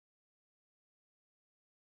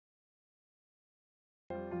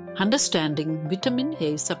Understanding vitamin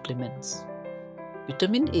A supplements.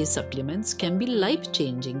 Vitamin A supplements can be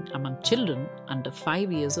life-changing among children under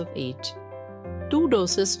 5 years of age. 2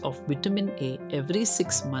 doses of vitamin A every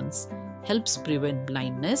 6 months helps prevent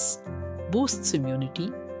blindness, boosts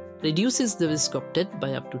immunity, reduces the risk of death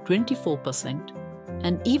by up to 24%,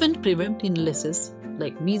 and even prevent illnesses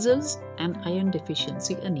like measles and iron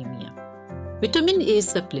deficiency anemia. Vitamin A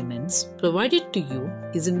supplements provided to you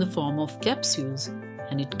is in the form of capsules,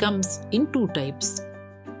 and it comes in 2 types.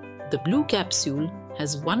 The blue capsule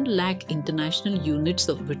has 1 lakh international units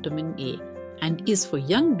of vitamin A and is for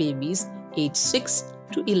young babies aged 6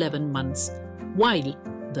 to 11 months, while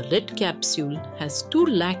the red capsule has 2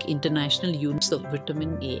 lakh international units of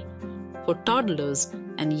vitamin A for toddlers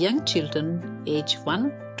and young children aged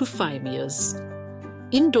 1 to 5 years.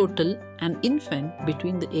 In total, an infant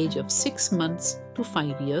between the age of 6 months to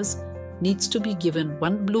 5 years needs to be given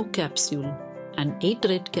 1 blue capsule and 8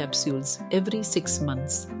 red capsules every 6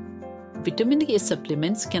 months. Vitamin A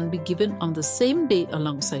supplements can be given on the same day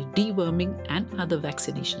alongside deworming and other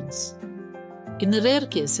vaccinations. In rare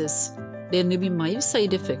cases, there may be mild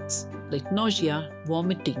side effects like nausea,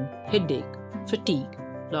 vomiting, headache, fatigue,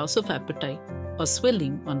 loss of appetite, or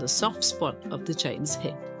swelling on the soft spot of the child's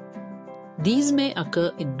head. These may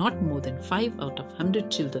occur in not more than 5 out of 100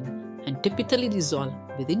 children and typically resolve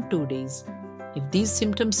within 2 days. If these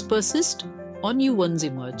symptoms persist or new ones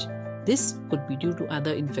emerge, this could be due to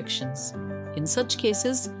other infections. In such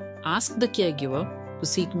cases, ask the caregiver to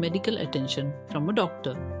seek medical attention from a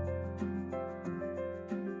doctor.